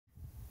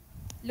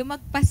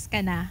Lumagpas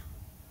ka na.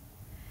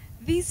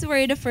 These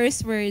were the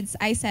first words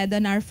I said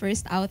on our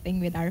first outing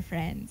with our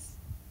friends.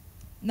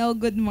 No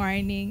good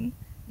morning,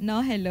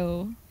 no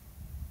hello.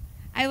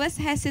 I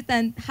was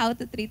hesitant how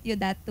to treat you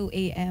that 2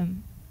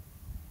 a.m.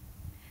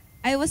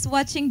 I was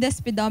watching the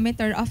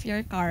speedometer of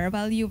your car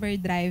while you were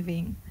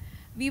driving.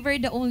 We were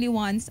the only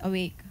ones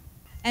awake.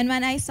 And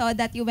when I saw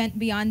that you went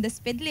beyond the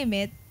speed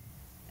limit,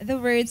 the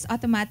words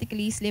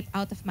automatically slipped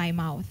out of my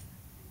mouth.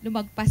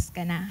 Lumagpas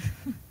ka na.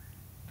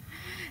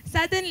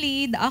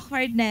 Suddenly, the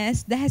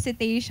awkwardness, the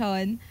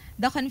hesitation,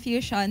 the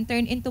confusion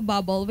turned into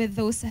bubble with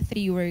those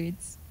 3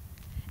 words.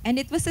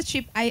 And it was a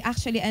trip I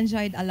actually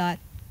enjoyed a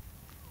lot.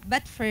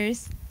 But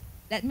first,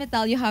 let me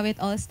tell you how it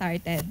all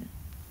started.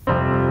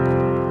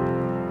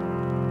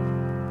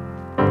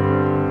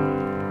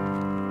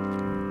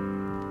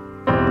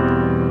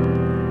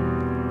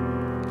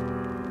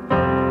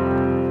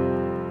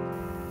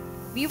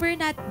 We were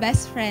not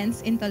best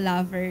friends into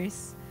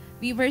lovers.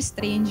 We were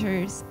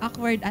strangers,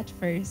 awkward at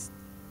first.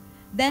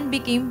 Then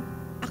became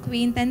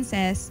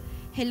acquaintances,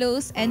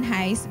 hellos and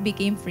highs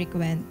became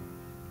frequent.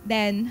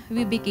 Then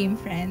we became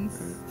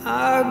friends.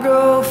 I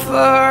go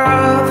far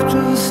off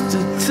just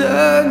to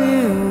turn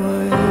you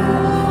away.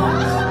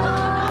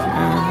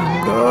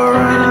 Can't go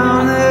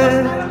around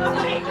it.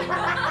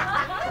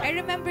 I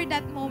remember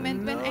that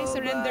moment when I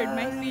surrendered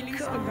my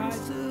feelings to God.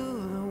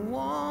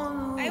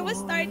 I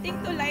was starting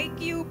to like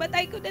you, but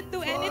I couldn't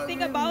do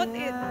anything about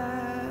it.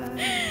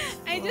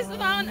 I just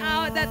found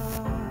out that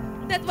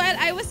while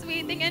I was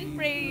waiting and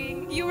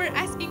praying, you were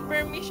asking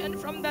permission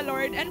from the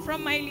Lord and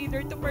from my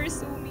leader to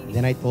pursue me.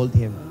 Then I told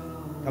him,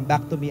 come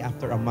back to me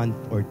after a month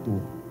or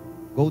 2.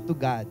 Go to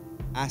God,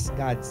 ask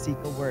God, seek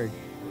a word.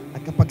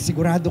 At kapag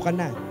sigurado ka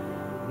na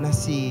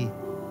si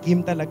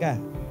Kim talaga,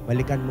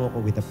 balikan mo ako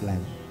with a plan.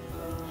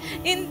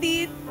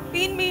 Indeed,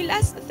 pain may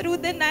last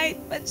through the night,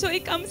 but joy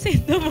comes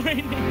in the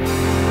morning.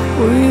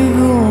 We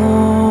go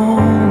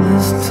on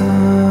this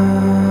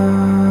time.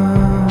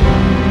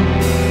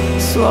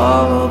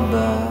 Swallow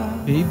back.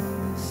 Babe,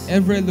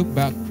 ever I look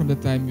back from the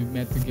time we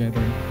met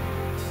together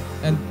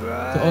and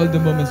to all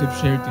the moments we've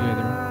shared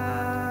together,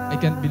 I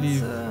can't believe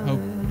how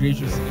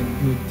gracious and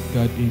good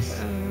God is.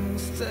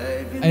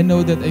 I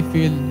know that I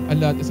fail a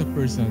lot as a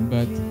person,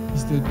 but He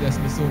still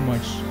blessed me so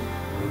much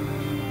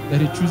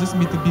that He chooses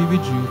me to be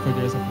with you for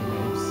the rest of our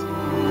lives.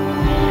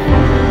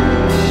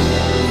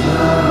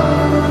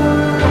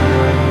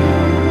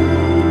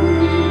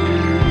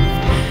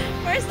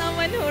 For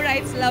someone who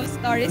writes love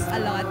stories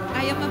a lot,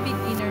 I am a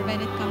beginner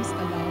when it comes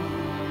to love.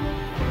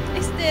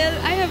 Still,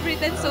 I have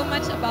written so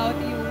much about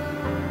you.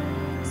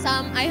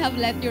 Some I have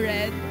let you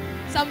read.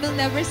 Some will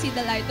never see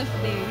the light of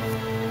day.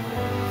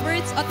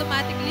 Words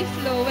automatically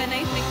flow when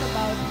I think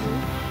about you.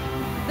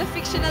 The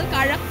fictional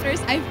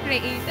characters I've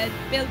created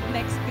built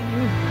next to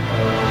you.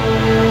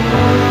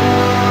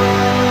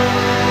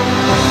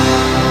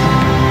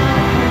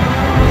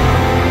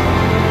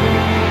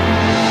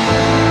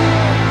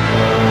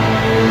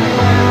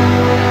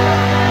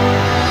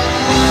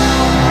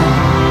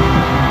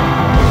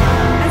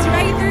 As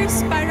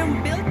writers,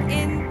 parang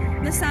built-in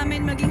na sa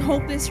amin maging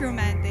hopeless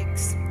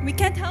romantics. We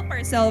can't help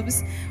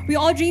ourselves. We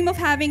all dream of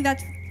having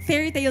that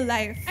fairy tale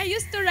life. I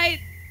used to write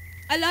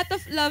a lot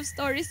of love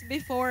stories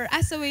before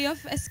as a way of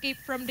escape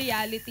from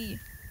reality.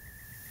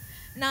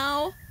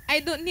 Now,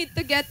 I don't need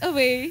to get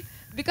away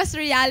because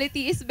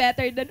reality is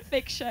better than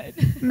fiction.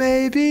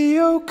 Maybe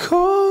you'll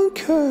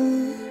conquer,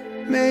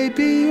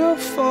 maybe you'll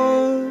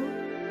fall,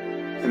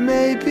 and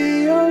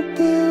maybe you'll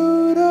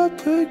build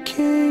up a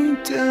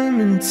kingdom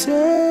and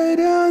tear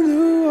down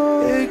the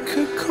wall. It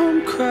could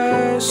come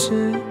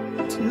crashing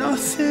to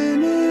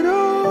nothing at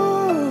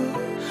all.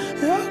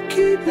 I'll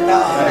keep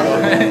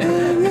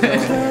knocking the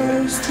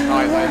clouds till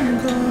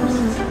I'm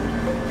gone.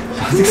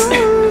 Not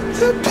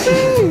the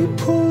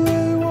people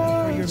they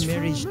For your watch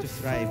marriage to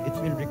thrive, it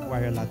will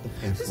require a lot of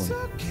effort.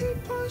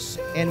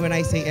 And when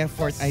I say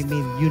effort, I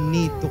mean you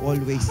need to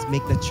always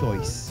make the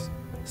choice,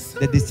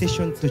 the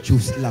decision to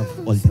choose love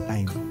all the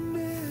time.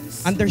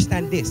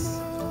 Understand this,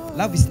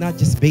 love is not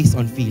just based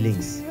on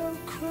feelings.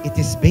 It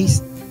is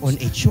based on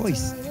a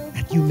choice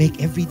that you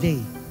make every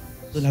day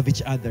to love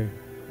each other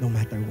no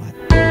matter what.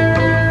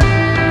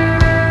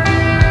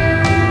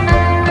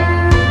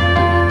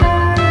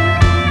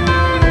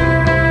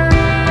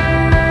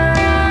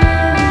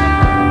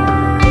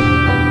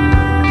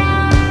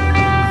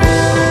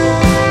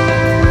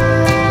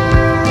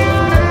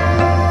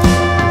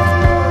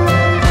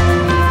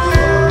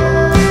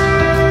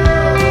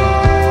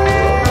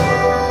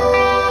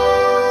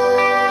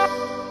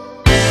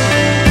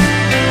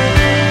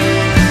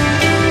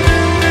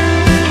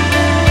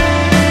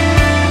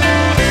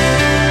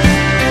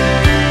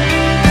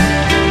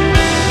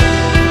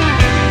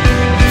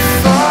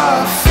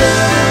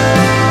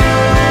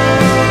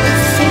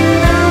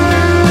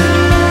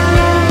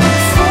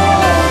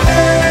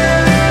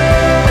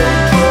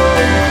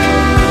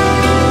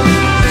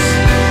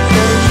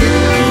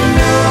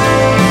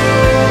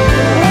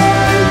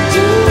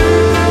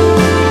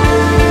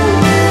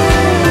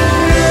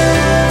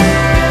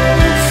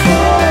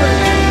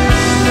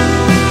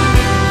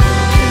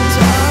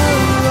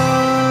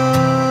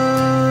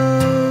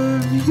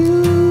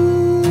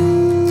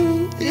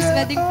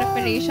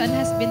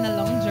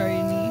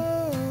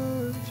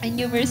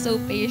 so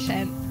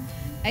patient.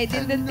 I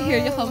didn't hear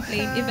you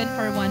complain even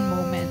for one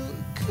moment.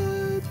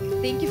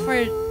 Thank you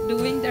for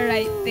doing the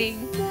right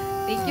thing.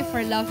 Thank you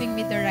for loving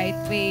me the right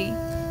way.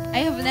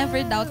 I have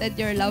never doubted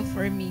your love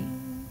for me.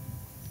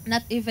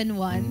 Not even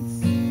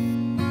once.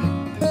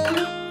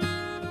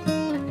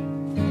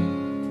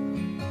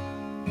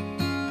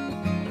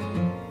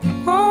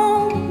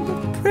 All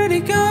the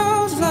pretty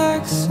girls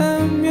like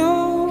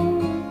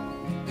Samuel.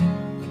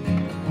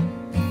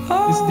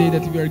 This day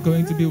that we are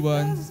going to be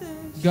one,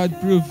 God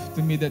proved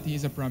to me that He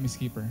is a promise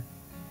keeper.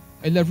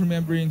 I love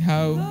remembering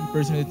how He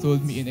personally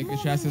told me in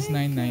Ecclesiastes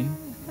 9:9,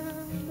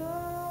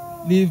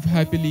 live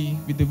happily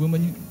with the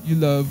woman you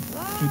love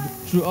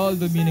through all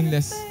the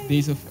meaningless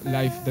days of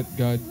life that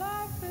God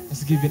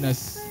has given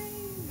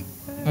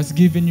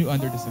you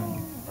under the sun.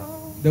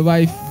 The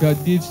wife God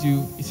gives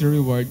you is a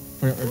reward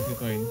for your earthly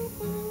toil.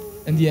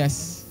 And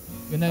yes,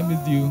 when I'm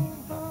with you,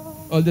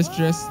 all the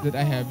stress that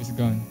I have is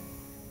gone.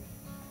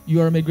 You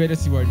are my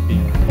greatest reward,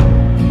 babe.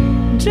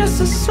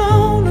 Just as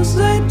soon as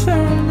they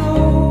turn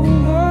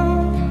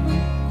over,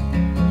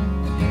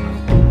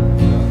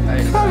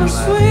 come and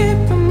sweep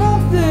them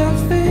off their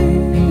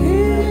feet.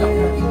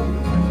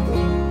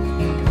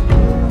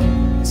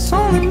 It's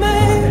only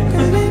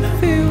making me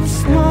feel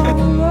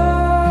smaller.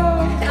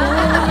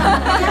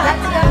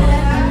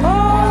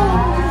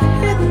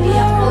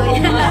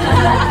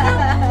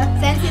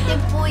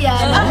 Sensitive po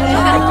yan.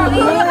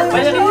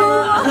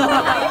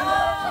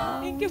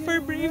 Thank you for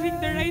braving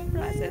the right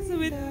process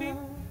with me.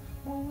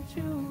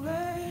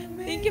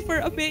 Thank you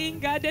for obeying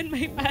God and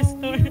my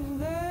pastor.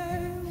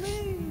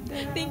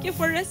 Thank you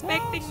for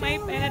respecting my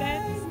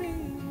parents.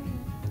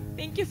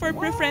 Thank you for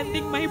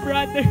befriending my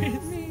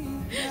brothers.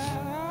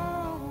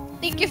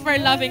 Thank you for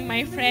loving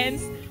my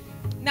friends.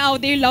 Now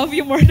they love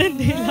you more than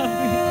they love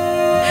me.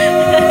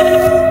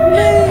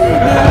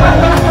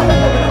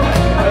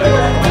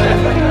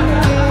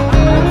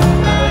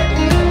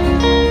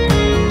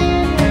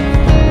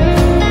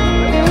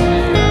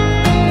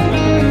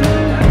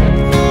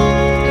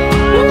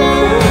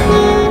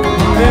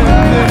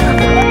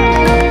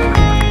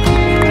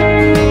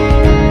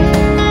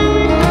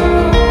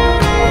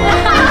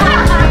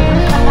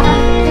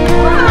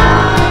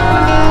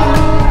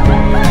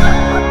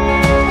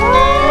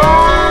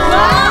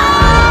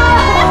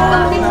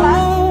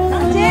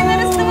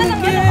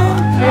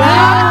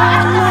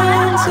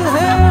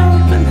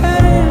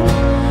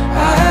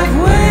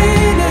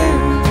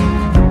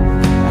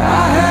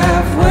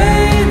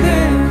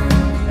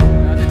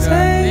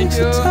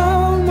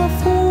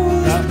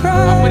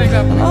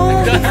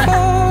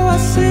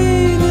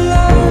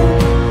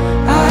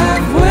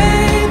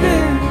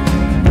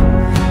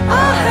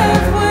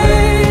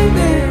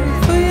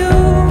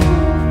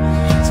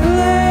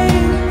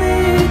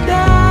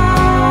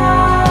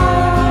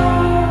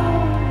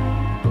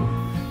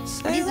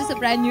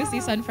 Brand new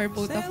season for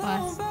both of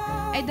us.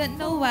 I don't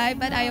know why,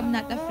 but I am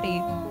not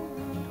afraid.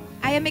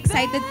 I am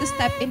excited to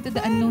step into the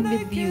unknown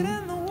with you.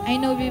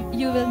 I know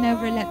you will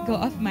never let go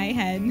of my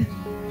hand.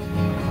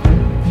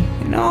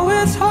 You know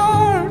it's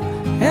hard,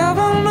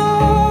 heaven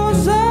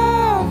knows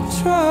I've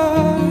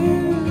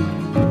tried,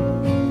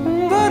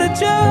 but it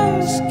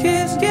just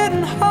keeps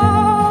getting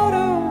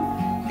harder.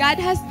 God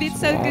has been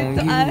so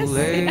good to us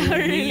in our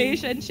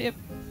relationship.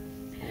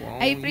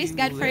 I praise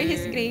God for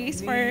His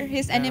grace, for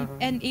His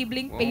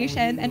enabling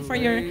patience, and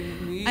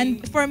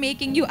for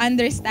making you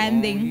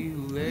understanding.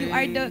 You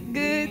are the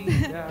good,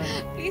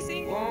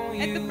 pleasing,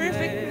 and the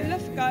perfect will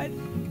of God.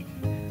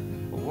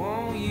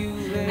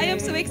 I am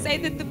so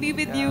excited to be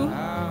with you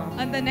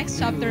on the next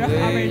chapter of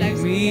our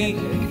lives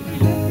together.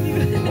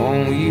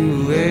 Won't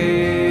you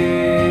let,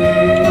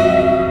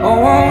 oh,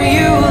 won't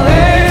you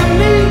let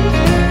me,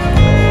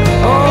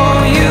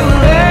 oh, you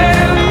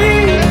let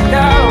me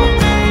down,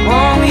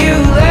 won't you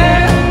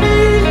let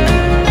me,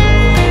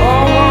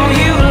 oh, won't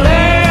you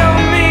let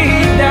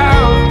me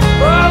down,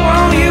 oh,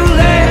 won't you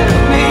let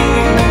me,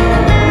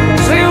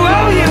 say,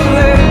 won't you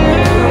let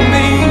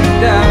me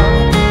down,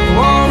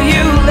 won't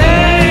you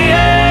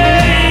let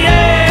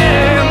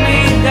me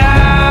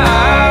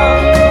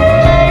down,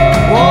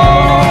 oh,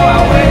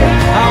 I wait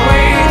for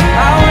you.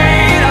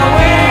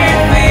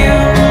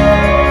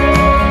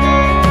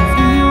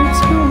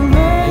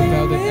 I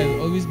vow that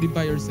I'll always be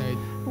by your side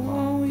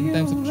in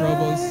times of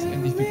troubles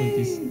and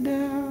difficulties.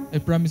 I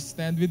promise to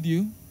stand with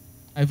you.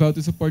 I vow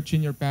to support you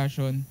in your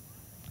passion.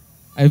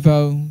 I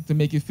vow to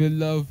make you feel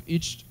love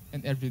each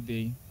and every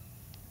day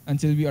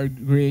until we are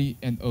gray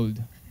and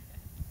old.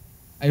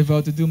 I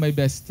vow to do my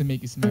best to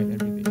make you smile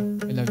every day.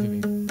 I love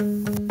you, babe.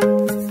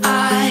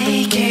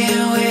 I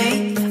can't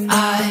wait.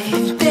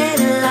 I've been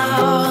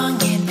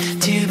longing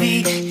to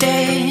be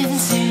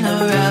dancing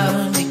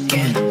around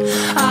again.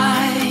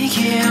 I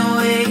can't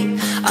wait.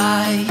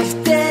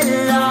 I've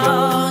been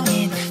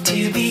longing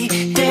to be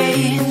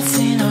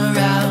dancing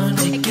around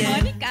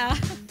again. Monica,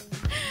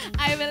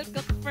 I will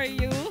cook for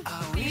you,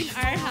 clean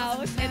our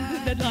house, and do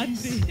the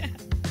laundry.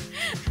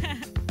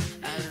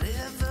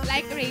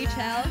 Like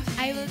Rachel,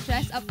 I will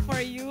dress up for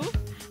you.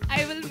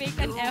 I will make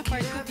an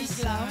effort to be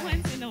glam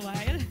once in a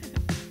while.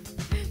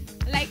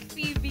 Like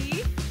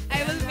Phoebe,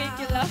 I will make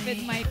you laugh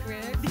with my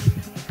quirks.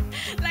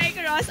 Like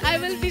Ross, I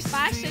will be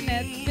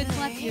passionate with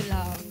what you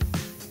love.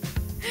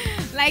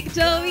 Like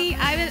Joey,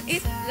 I will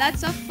eat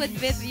lots of food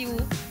with you,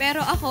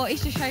 pero ako,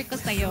 isi-share ko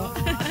sa'yo.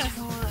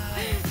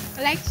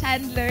 Like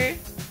Chandler,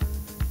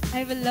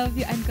 I will love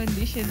you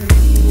unconditionally.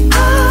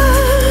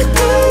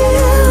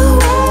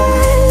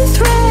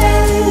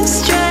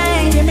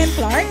 Kim and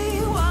Clark,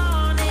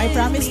 I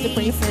promise to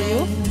pray for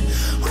you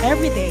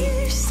every day.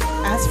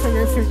 Ask for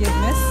your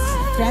forgiveness,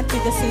 grant me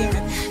the same,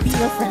 and be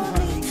your friend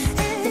always.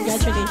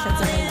 Congratulations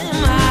on my love.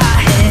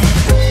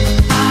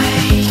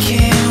 I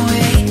can't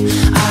wait.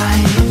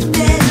 I've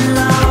been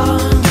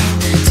longing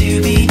to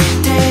be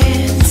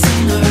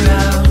dancing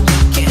around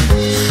again.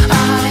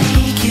 I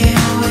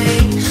can't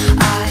wait.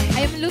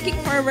 I am looking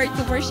forward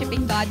to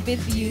worshiping God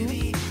with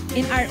you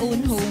in our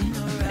own home.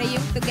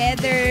 Praying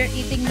together,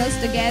 eating meals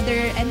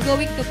together, and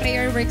going to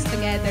prayer works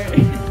together.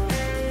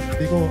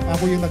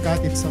 Ako yung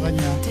nagkatip sa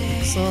kanya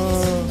sa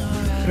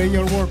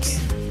prayer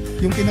works.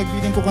 Yung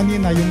pinagbiling ko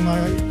kanina, yung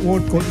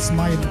word ko is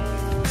smile.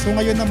 So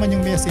ngayon naman yung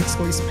message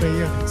ko is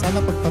prayer.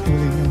 Sana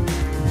pagpatuloy nyo.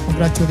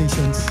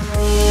 Congratulations.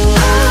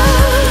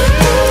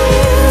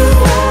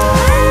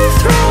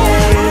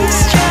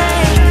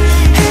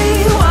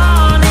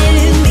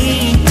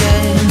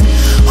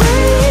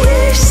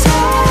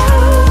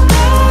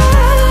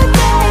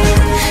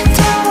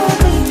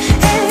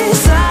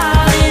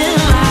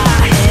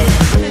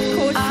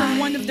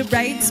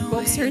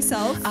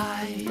 Herself.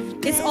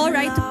 It's all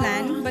right to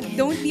plan, but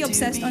don't be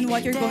obsessed on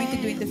what you're going to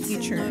do in the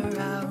future.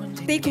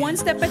 Take one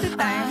step at a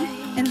time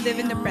and live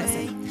in the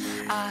present.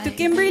 To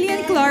Kimberly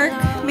and Clark,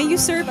 may you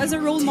serve as a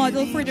role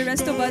model for the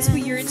rest of us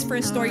who yearns for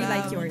a story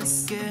like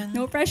yours.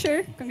 No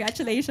pressure.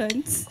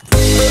 Congratulations.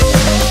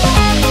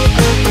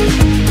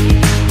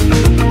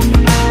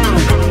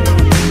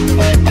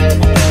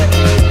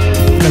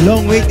 The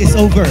long wait is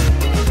over.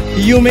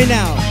 You may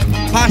now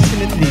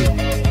passionately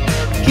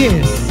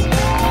kiss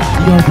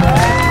your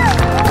bride.